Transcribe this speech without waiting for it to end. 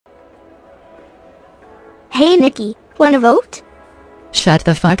Hey Nikki, wanna vote? Shut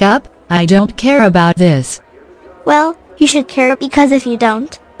the fuck up, I don't care about this. Well, you should care because if you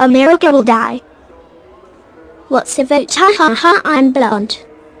don't, America will die. What's a vote? Ha ha ha, I'm blonde.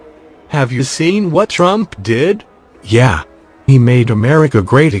 Have you seen what Trump did? Yeah, he made America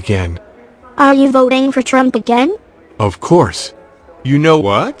great again. Are you voting for Trump again? Of course. You know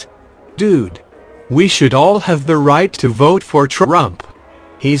what? Dude, we should all have the right to vote for Trump.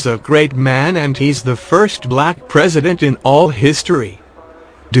 He's a great man and he's the first black president in all history.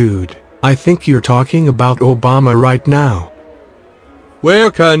 Dude, I think you're talking about Obama right now.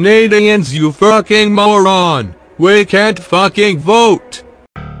 We're Canadians, you fucking moron! We can't fucking vote!